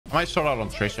I might start out on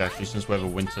Tracer actually, since we have a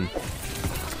Winston.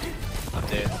 I'm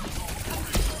dead.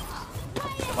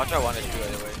 Watch out 1 HP by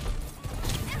the way.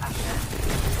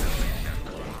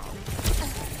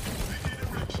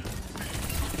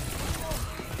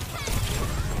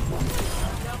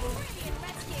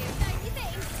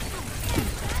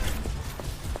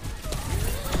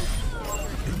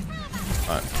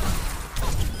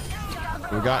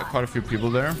 We got quite a few people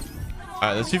there. All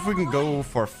right, let's see if we can go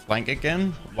for a flank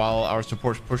again while our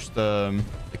supports push the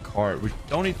cart. We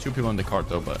don't need 2 people in the cart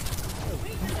though, but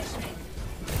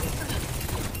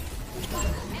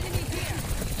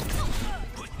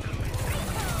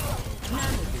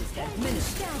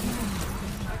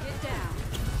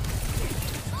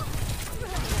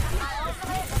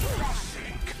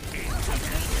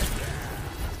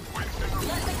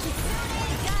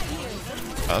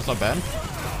that's not bad.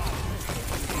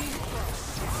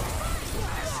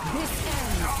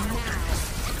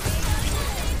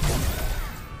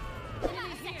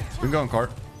 We can go on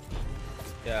cart.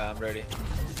 Yeah, I'm ready.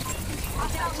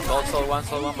 Soul one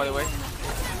by the way.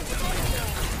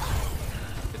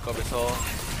 The cover soul.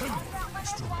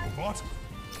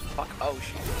 Fuck, oh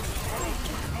shit.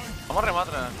 Vamos a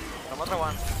rematra. Rematra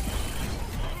 1.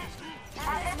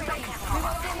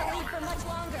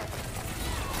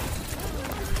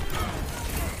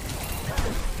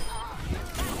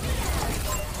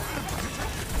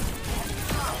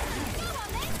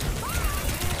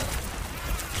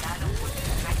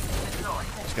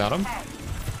 Got him.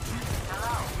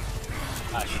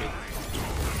 Ah shit.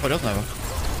 Oh, he doesn't have him.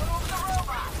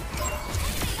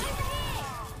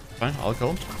 Fine, I'll kill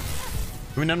him.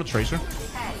 Do we nano Tracer?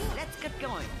 Hey, let's get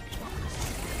going.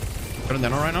 Got a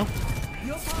nano right now?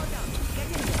 You're powered up.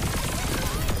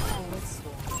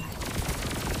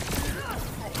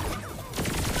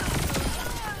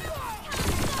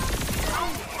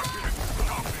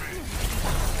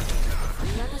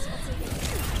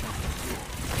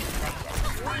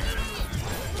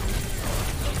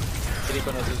 Get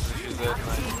in there.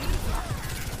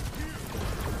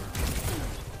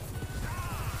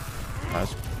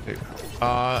 Nice. Okay.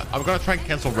 I'm gonna try and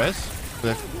cancel res. I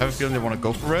have a feeling they want to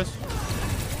go for res.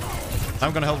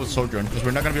 I'm gonna help with Sojourn because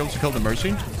we're not gonna be able to kill the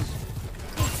Mercy.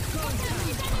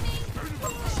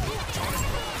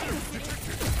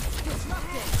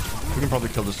 We can probably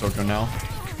kill the Sojourn now.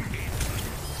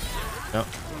 Yep.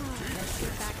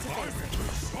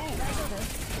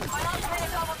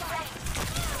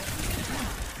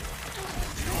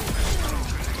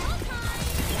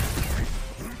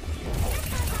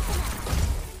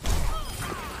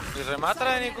 Is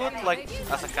Rematra any good, like,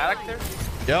 as a character?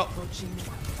 Yep.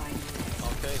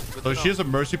 Okay, So she has a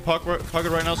Mercy pocket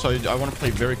right now, so I want to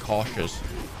play very cautious.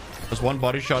 There's 1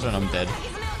 body shot and I'm dead.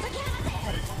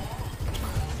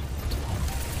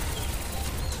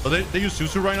 So they use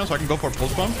Susu right now, so I can go for a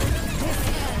pulse bomb.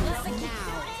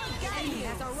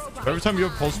 But every time you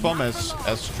have pulse bomb as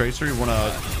Tracer, you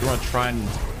wanna try and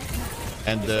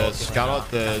scout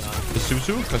out the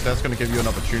Susu, because that's gonna give you an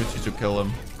opportunity to kill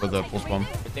him with the pulse bomb.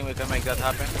 You think we can make that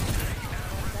happen?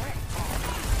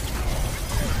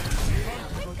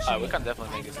 We can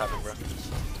definitely make this happen, bro.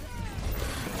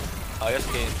 Oh, just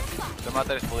kidding. The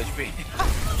matter is full HP.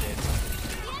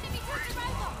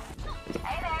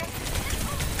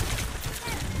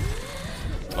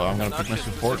 So I'm gonna pick my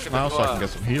supports now so I can get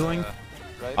some healing.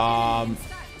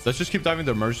 Let's just keep diving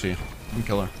the Mercy. You can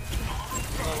kill her.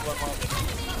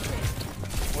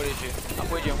 Where is she? I'm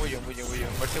with you.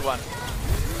 Mercy 1.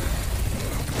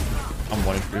 I'm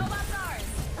 1 HP.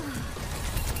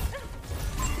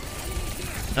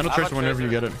 Nano Tracer whenever you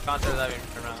get it. Counter diving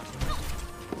for now.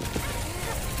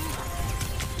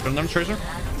 Got a Nano Tracer?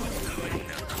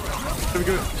 Should be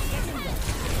good.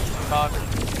 Talk.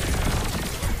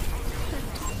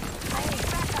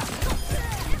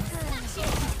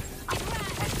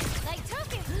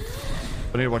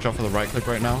 I need to watch out for the right click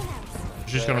right now.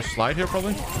 She's just gonna slide here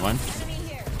probably. Fine.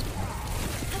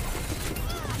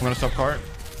 I'm gonna stop cart.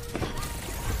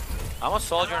 I'm a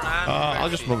soldier now. I'll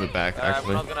just move it back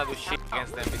actually. I'm not gonna do shit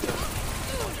against them because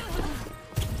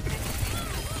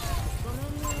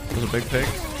There's a big pig.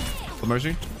 The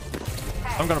Mercy.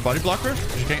 I'm gonna body block her.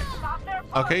 She can't.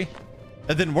 Okay.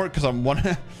 That didn't work because I'm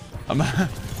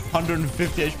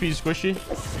 150 HP squishy.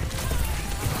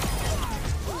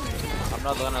 I'm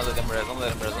not gonna let them rest. Don't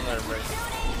let them rest.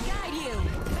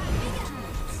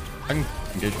 I can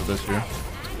engage with this here.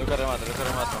 Look at Remato.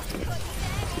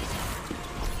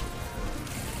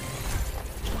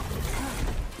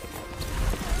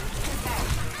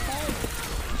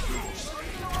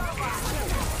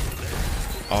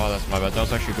 Oh, that's my bad. That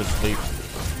was actually a good sleep.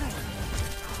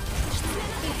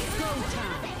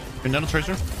 Good Nano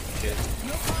Tracer. kid.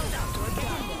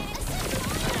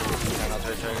 And I'll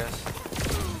Tracer, I guess.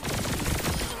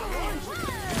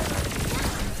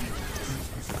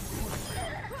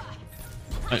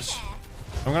 Nice.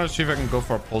 I'm gonna see if I can go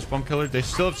for a pulse bomb killer. They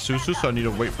still have Susu, so I need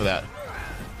to wait for that.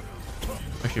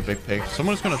 Actually, a big pig.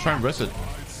 Someone's gonna try and rest it.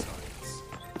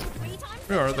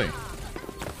 Where are they?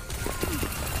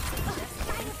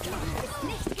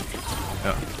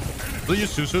 Yeah. Will you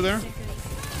use Susu there?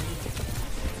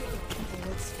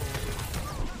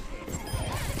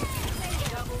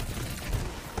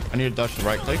 I need to dodge the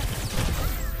right click.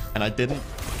 And I didn't.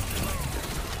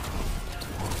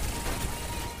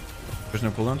 There's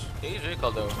no cooldowns. He's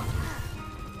recalled though.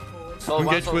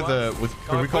 Engage with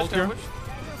Can we recall push, here.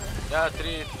 Yeah,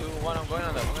 3, 2, 1. I'm going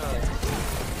on them.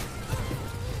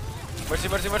 Mercy.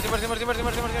 Go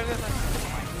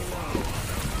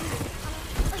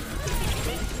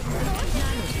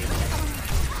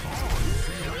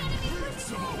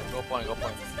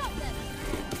point.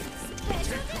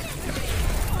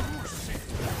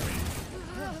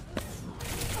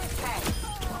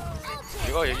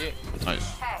 You go, Yugi. Nice.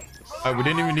 Alright, we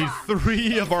didn't even need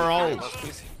 3 of our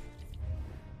ults.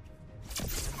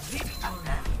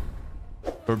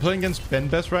 We're playing against Ben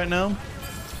Best right now.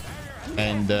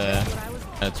 And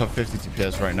top 50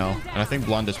 DPS right now. And I think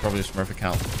Blonde is probably a Smurf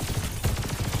account.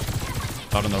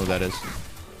 I don't know who that is.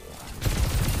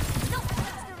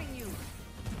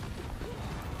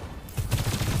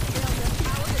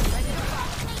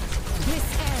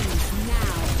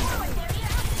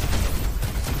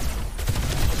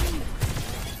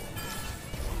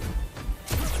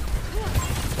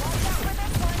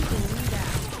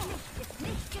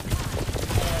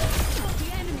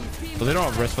 So they don't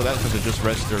have rest for that because they just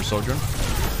rest their Sojourn.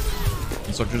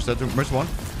 And Sojourn's dead too. Mercy 1. I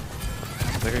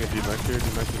think I get D-Max here.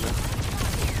 D-Max.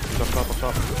 He's up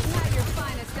top.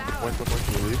 Point.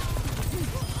 Can you leave?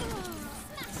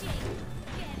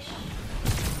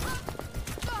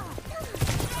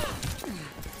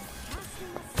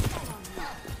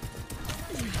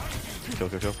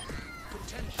 Kill.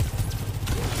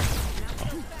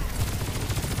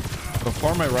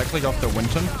 Before my right click off the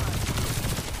Winton.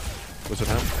 What's it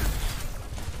now?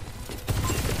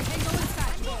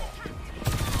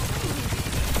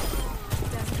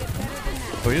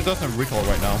 Oh, he doesn't recall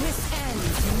right now.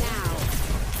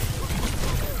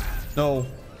 No.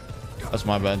 That's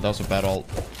my bad. That was a bad ult.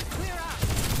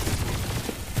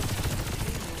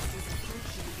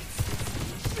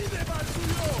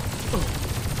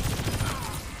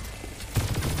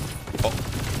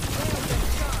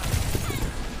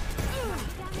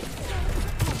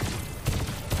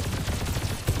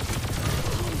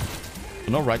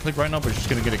 No right click right now, but we're just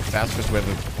gonna get it fast because we have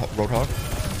a Roadhog.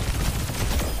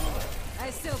 I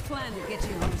still plan to get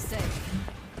you home safe.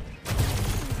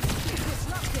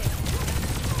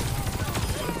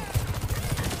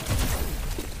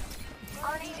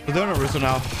 So they're on Arisa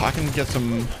now. I can get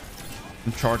some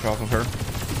charge off of her.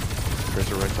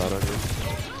 Tracer right side on you.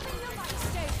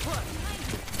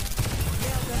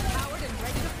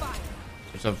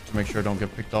 Just have to make sure I don't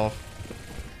get picked off.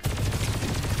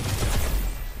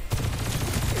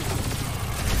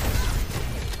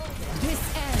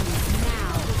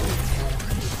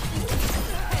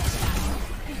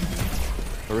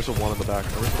 Arisa 1 in the back.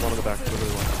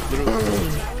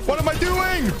 Literally. What am I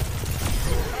doing?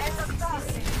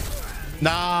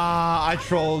 Nah, I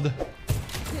trolled.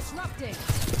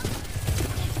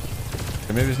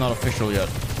 Okay, maybe it's not official yet.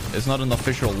 It's not an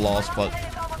official loss, but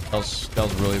that was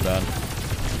really bad.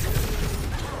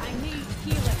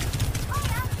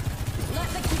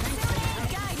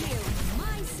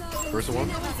 Arisa 1.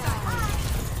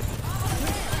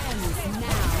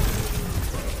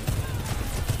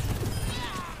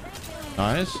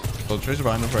 Nice. So Tracer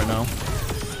behind us right now.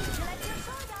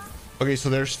 Okay, so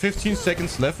there's 15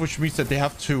 seconds left, which means that they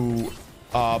have to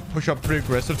push up pretty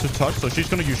aggressive to touch. So she's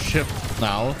gonna use shift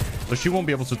now, so she won't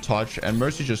be able to touch. And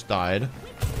Mercy just died,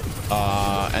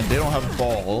 and they don't have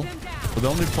ball. So the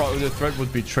only threat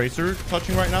would be Tracer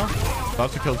touching right now. So I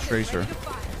have to kill Tracer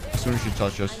as soon as she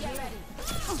touches.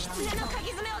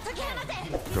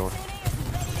 Going.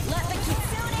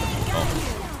 Oh,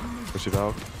 Mercy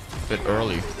out. a bit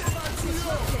early.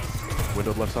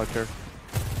 Window left side care.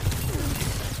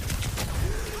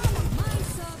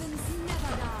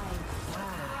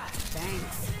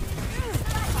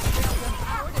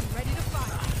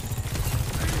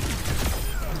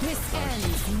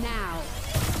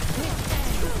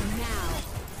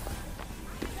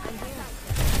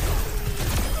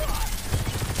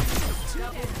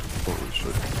 Holy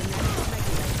shit.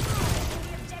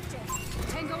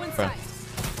 Okay.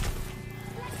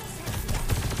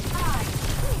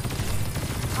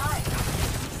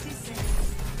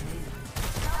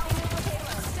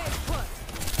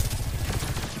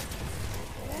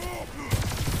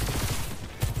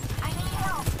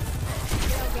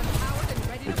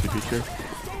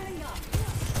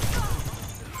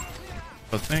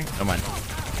 I think. Never mind.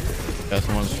 Yeah,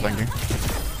 someone's flanking.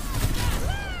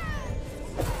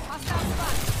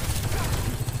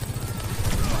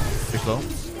 Too slow.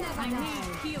 I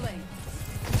need healing.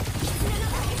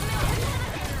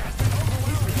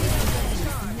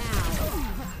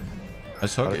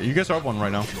 Let's hook. You guys are up one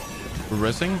right now. We're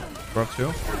resting. We're up two.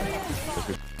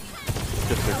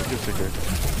 Get sicker.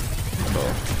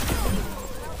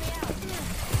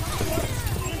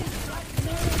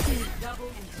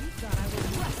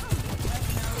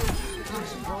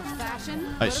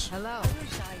 Nice. Hello.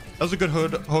 That was a good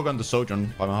hook on the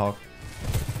Sojourn by my hawk.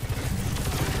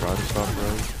 Try to stop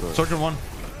Rose, but Sojourn one.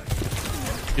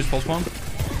 Use pulse one.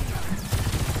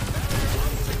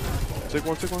 take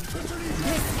one. This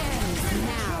ends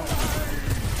now.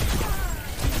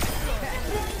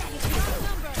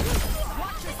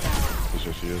 It's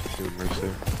just you. Good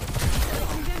mercy.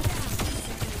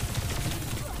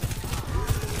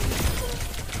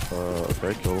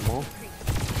 Okay, kill them all.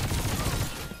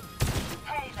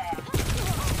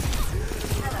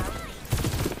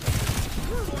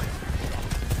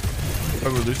 Are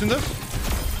we losing this?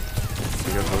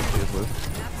 You guys live,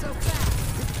 Not so fast.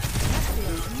 That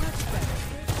feels much better.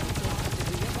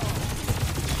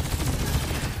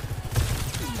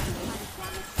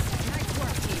 Nice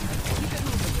work, team. Keep it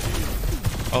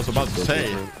moving. I was about to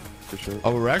say. Good shit.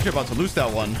 Oh, we're actually about to lose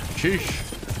that one. Sheesh.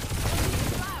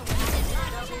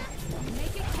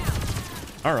 Make it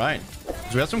count. All right.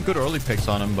 So we had some good early picks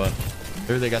on him, but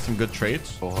maybe they got some good trades.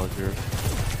 Full hog here.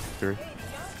 Here.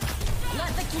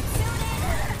 Let the keep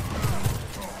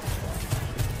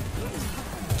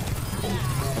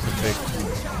That's a pick.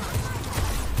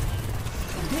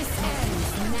 This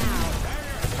ends now.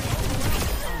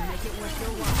 I'll make it worth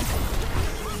your while.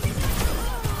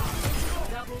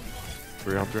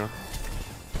 3 on 3 on.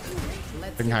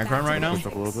 Let's Taking get high back ground to right now. Push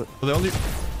up a little bit. Well, the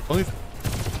only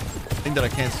thing that I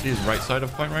can't see is right side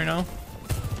of point right now.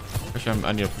 Actually,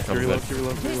 I need to push up a Reload, bit.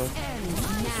 reload. This ends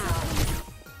now.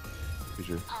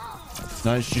 GG.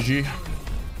 Nice, GG.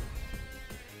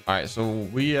 All right, so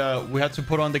we had to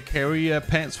put on the carry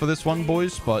pants for this one,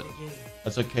 boys, but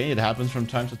that's okay. It happens from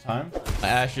time to time.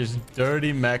 Ash is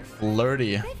dirty Mac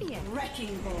flirty.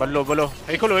 Ballo.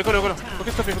 Eccolo.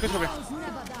 Focus copy. Never die.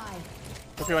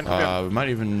 Copy one. We might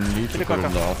even need to put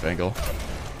him the off angle.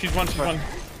 She's one.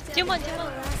 Do one.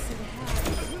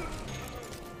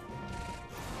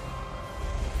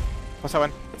 What's that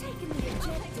one?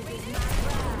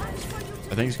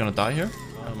 I think he's gonna die here.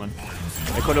 Oh, man.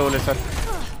 Eccolo, listen.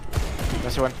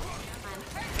 That's one.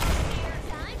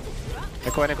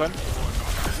 Echo one.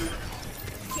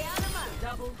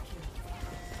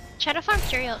 Try to farm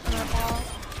Fury out from our ball.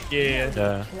 Yeah,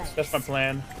 that's my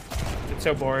plan. It's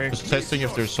so boring. Just testing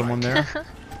if there's someone there.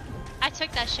 I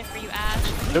took that shit for you,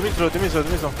 Ash. Demi-zone.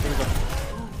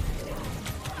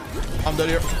 I'm dead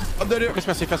here. Focus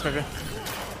massive, fast maybe.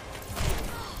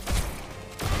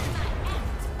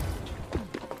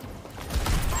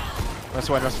 That's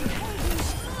one.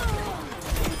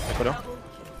 Eccolo.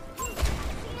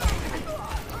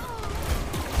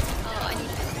 Oh, I need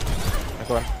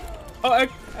Echo one. Oh,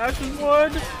 Ash is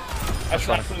one. Ash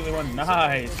absolutely one.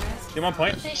 Nice. You want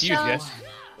point? Nice Huge, job. yes.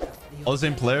 All the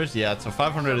same players? Yeah, so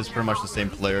 500 is pretty much the same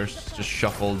players, just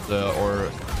shuffled or...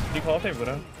 Do you call it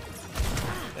Widow?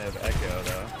 They have Echo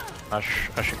though. Ash,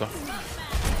 go.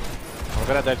 I'm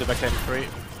gonna dive the backlane. 3,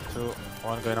 2,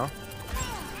 1, go now.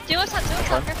 Do us up.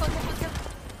 Careful.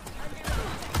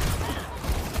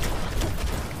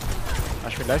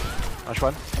 Ash mid life. Ash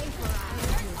 1.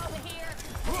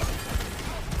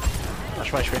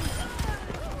 Ash 1 HP.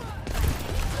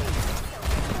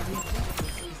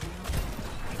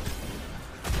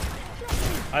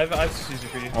 I have Susie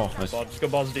for you. Oh, nice. Ball, just go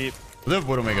balls deep. We have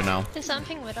Widowmaker now. There's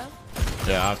something Widow.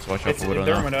 Yeah, I have to watch out It's for Widow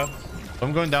they're now. window. So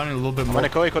I'm going down in a little bit more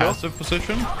Echo. passive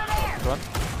position. Go on.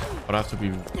 But I have to be...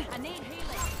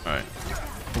 Alright.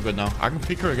 I'm good now. I can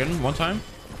peek her again one time.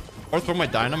 Or throw my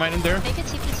dynamite in there. Make a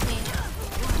TP to me.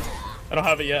 I don't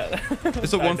have it yet.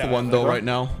 It's a 1-for-1 though right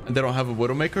now. And they don't have a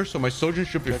Widowmaker, so my Sojourn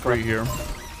should be free here.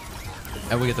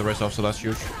 And we get the rest off, so that's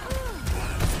huge.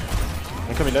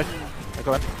 Echo mid life.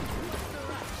 Echo 1.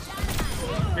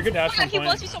 You're good dash God, from he point.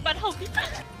 wants me so bad. Help me.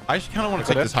 I just kind of want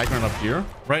to take this high ground up here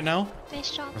right now.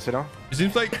 Nice job. Sit down. It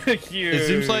seems like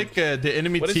the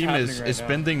enemy What is team happening is right now?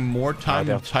 spending more time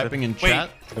they're typing in Wait. chat.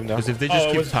 Put him down. Because if they just Oh,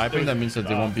 it keep was- typing, it that was- means that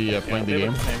they won't be playing the they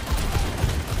game. look the same.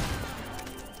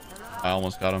 I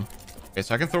almost got him. Okay,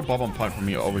 so I can throw Bob on point for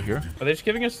me over here. Are they just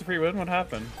giving us the free win? What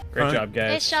happened? Great Alright. job,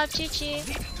 guys. Nice job, GG.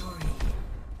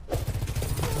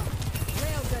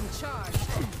 Railgun charge.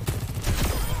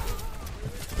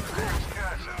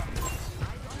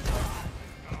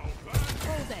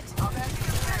 Hold it.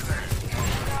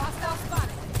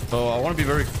 So I want to be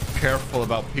very careful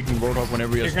about picking Roadhog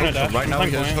whenever he has You're hooks. gonna So dash. right now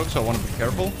he has Flank hooks, so I want to be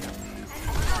careful.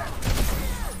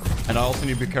 And I also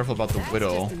need to be careful about the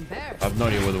Widow. I have no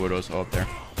idea where the Widow is. Oh, up there.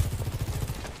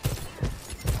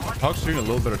 Hog's doing a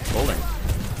little bit of trolling.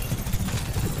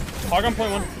 Hog on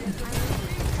point 1.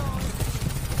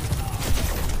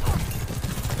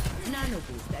 Nano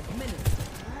boost administered.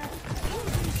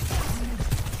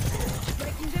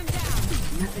 Breaking them down.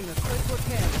 Using a quick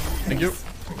repair. Thank you.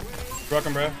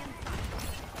 Welcome, bro.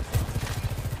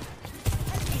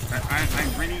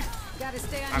 I really... Gotta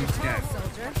stay on I'm your scared. toes,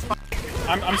 soldier.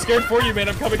 I'm scared for you, man.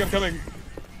 I'm coming.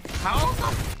 How?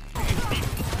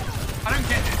 I don't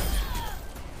get it.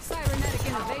 Cybernetic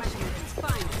innovation at its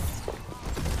finest.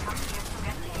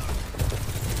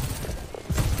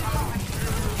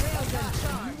 Railgun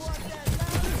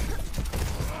charge.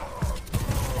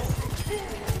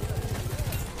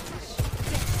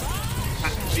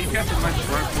 DPS is my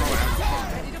broke roll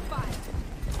ever. Ready to fight.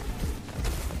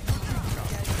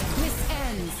 This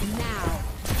ends now.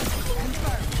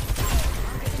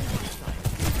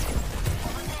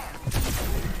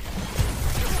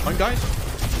 Come on, guys.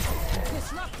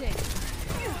 Disrupting.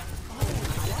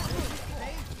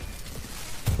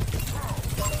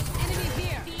 Enemy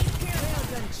here.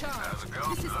 Railgun charge.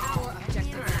 This is our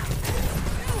objective now.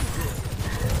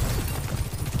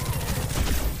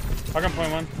 Hog on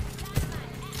point 1.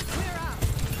 Clear out.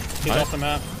 He's Nice. off the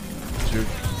map. Dude.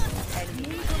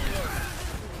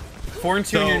 4 and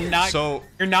 2. So- You're not. so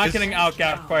you're not it's- getting out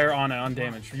gas fire on it on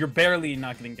damage. You're barely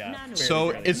not getting gas. Barely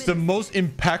So barely. it's the most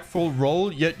impactful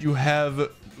role, yet you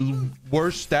have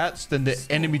worse stats than the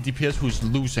enemy DPS who's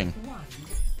losing.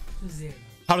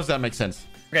 How does that make sense?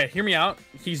 Okay, hear me out.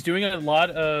 He's doing a lot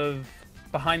of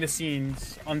behind the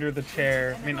scenes, under the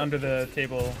chair, under the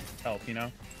table help, you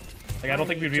know? Like, I don't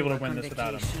think we'd be able to win this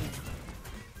without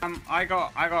him. I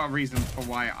got a reason for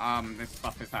why this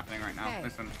stuff is happening right now. Hey.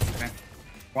 Listen, okay.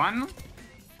 One,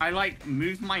 I like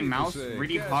moved my mouse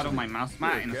really hard on my mouse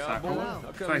mat in a circle,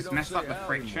 so it's messed up the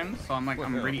friction. So I'm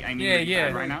really aiming really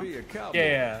bad right now.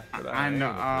 Yeah. And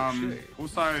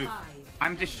also,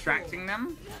 I'm distracting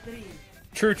them.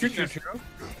 True.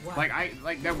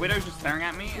 Like their Widow's just staring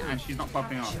at me and she's not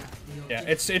popping off. Yeah,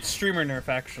 it's streamer nerf,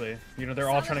 actually. You know, they're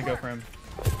all trying to go for him.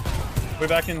 Way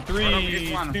back in 3,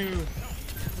 2...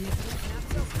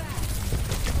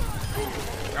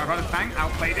 I got a tank,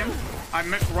 outplayed him. I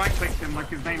right clicked him like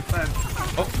his name said.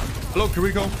 Oh, hello,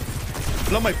 Kiriko.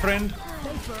 Hello, my friend.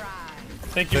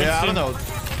 Thank you, So, yeah, I don't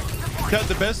Winston. know. Yeah,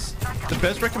 the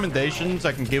best recommendations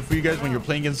I can give for you guys when you're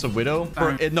playing against a Widow,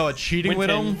 a cheating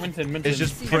Widow, Winton. is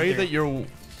just pray that your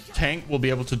tank will be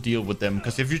able to deal with them.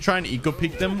 Because if you try and eco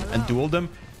peek them and duel them,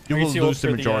 you will lose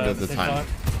the majority of the time.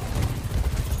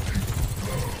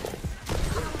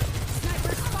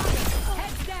 Sniper spotted.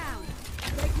 Heads down.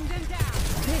 Breaking them down.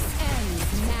 This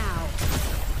ends now.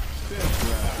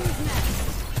 Who's next?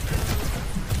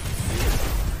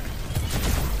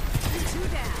 2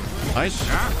 down. Nice.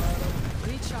 Yeah,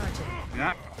 Recharging.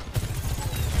 yeah.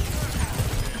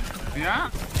 Yeah.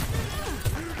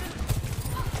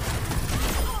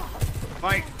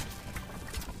 Like,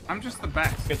 I'm just the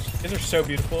best. These are so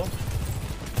beautiful.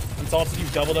 And Salsa,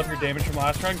 you've doubled up your damage from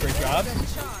last round. Great job.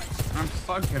 I'm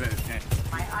so good at this game.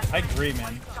 I agree,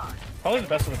 man. Probably the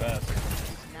best of the best.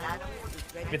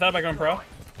 Have you thought about going pro?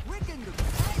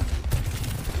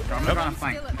 I'm not gonna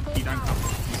flank. You don't come.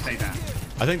 You stay there.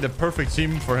 I think the perfect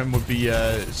team for him would be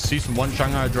Season 1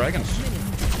 Shanghai Dragons.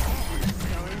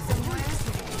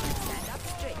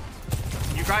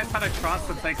 You guys had a chance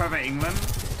to take over England,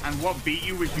 and what beat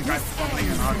you was you guys swapping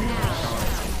an argument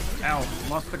with each other. L,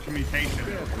 lost the communication.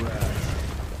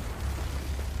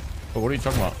 But what are you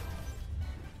talking about?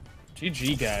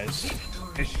 GG, guys.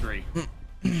 History.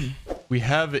 We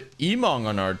have Emong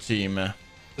on our team.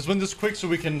 Let's win this quick so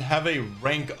we can have a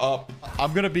rank up.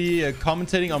 I'm gonna be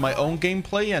commentating on my own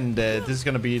gameplay, and this is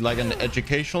gonna be like an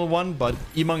educational one, but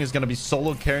Emong is gonna be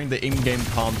solo carrying the in-game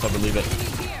comms, I believe it.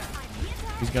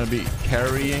 He's gonna be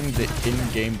carrying the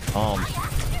in-game comms.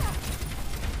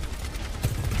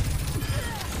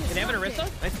 Can I have an Arista?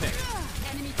 Nice pick.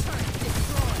 Enemy turret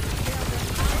destroyed.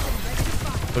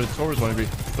 But it's always going to be.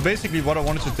 So basically, what I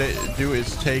wanted to do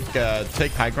is take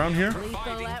high ground here,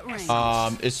 Lethal at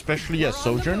range. especially at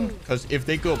Sojourn, because if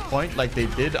they go point like they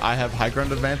did, I have high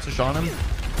ground advantage on him.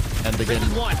 And again,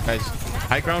 guys,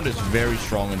 high ground is very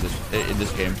strong in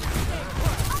this game.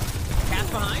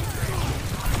 Cast behind.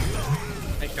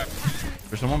 Nice job.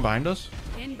 There's someone behind us.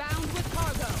 Inbound with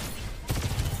cargo.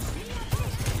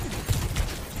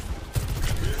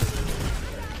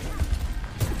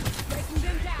 Breaking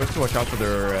them down. We have to watch out for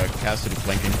their Cassidy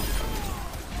flanking.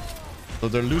 So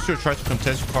the Lucio tried to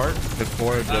contest cart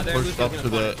before the Their push Lucio's up gonna to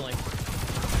spawn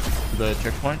the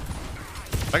checkpoint.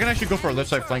 I can actually go for a left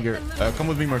side flank here. Come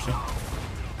with me, Mercy.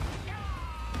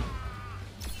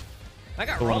 I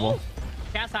got Go on the wall. rolled.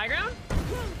 Cast high ground.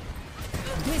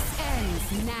 This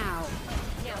ends now.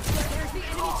 There's the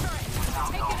enemy turret.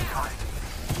 Take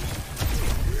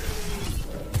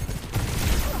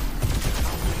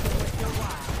it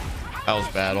out. That was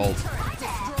bad ult.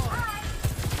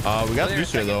 We got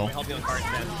Lucio though. Help you on card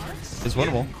instead. It's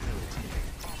winnable.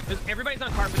 Everybody's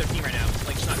on card for their team right now.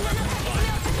 Like, it's not card for their squad.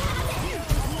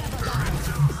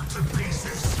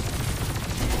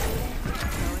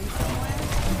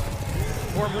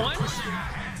 Orb 1.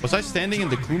 Was I standing in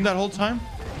the gloom that whole time?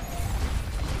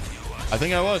 I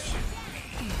think I was.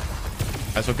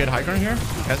 Alright, so get high ground here.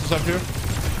 Cast us up here.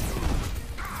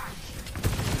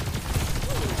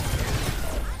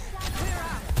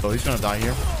 So he's gonna die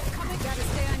here. Gotta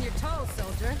stay on your toes,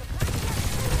 soldier.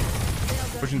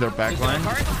 Pushing their back line.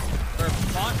 Card. Or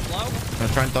bot, low.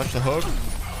 Gonna try and dodge the hook.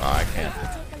 Oh, I can't.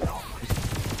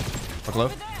 Hook low.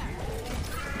 This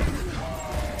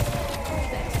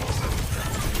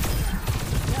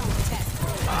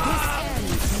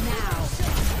ends now.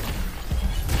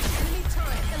 Enemy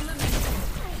turret eliminated.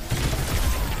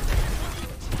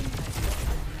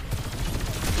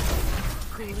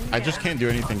 I just can't do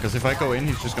anything because if I go in,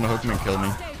 he's just gonna hook me and kill me.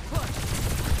 Stay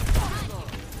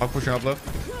put. I'll push up left.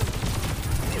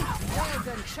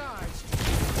 Railgun charged.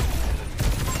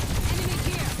 Enemy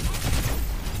here.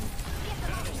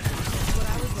 That's what I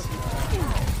was looking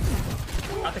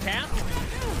for. Out the cast.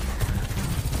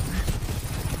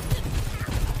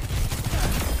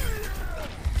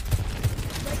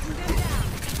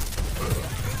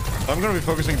 I'm gonna be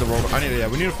focusing the road.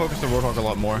 We need to focus the Roadhog a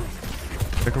lot more.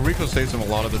 The Rico saves him a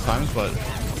lot of the times, but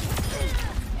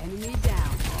Enemy down.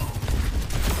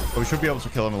 we should be able to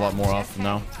kill him a lot more often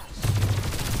now.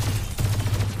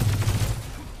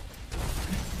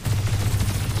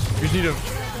 We just need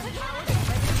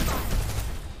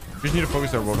to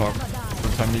focus our Roadhog.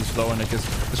 Every time he's low and it gets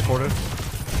discorded.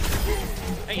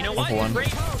 Hey, you know what? One. Great.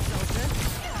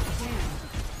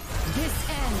 This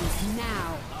ends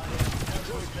now.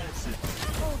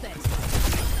 Hold it.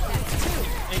 That's two.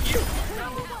 Thank you.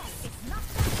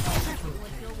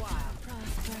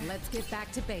 Let's get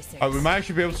back to basics. We might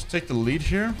actually be able to take the lead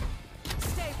here.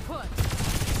 Stay put.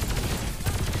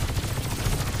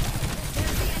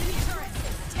 There's the enemy turret.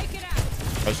 Take it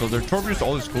out. So they're torpedoing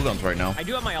all his cooldowns right now. I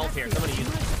do have my ult here. Somebody use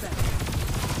it.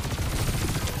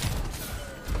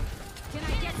 Can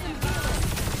I get some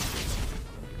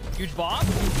healing? Huge bob.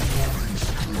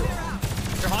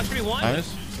 Your hawk should be 1.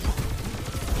 Nice.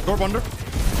 Torp under.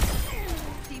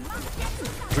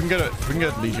 We can get a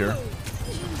lead here.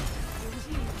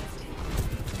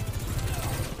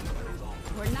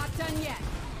 We're not done yet.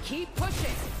 Keep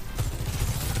pushing.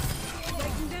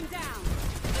 Breaking them down.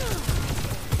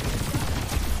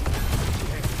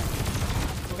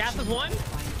 Cast is 1.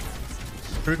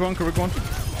 Could we go on?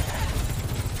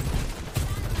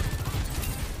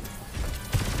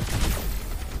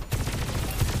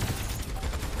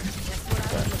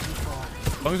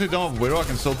 As long as they don't have Widow, I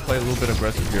can still play a little bit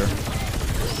aggressive here.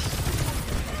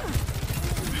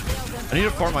 I need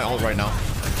to farm my ult right now.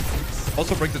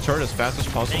 Also break the turret as fast as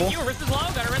possible. Thank you. Wrist is low.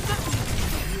 Gotta wrist it.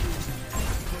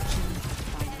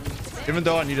 Even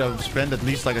though I need to spend at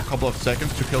least like a couple of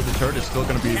seconds to kill the turret, it's still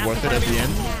going to be worth it at the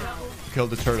end. Kill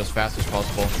the turret as fast as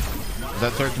possible.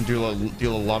 That turret can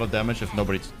deal a lot of damage if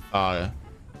nobody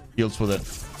heals with it.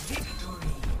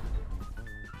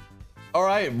 All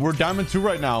right, we're Diamond 2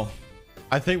 right now.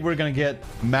 I think we're going to get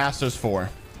Masters 4.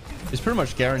 It's pretty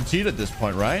much guaranteed at this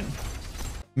point, right?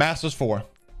 Masters 4.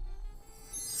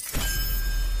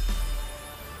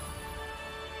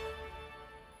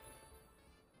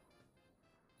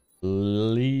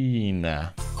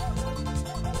 Lena.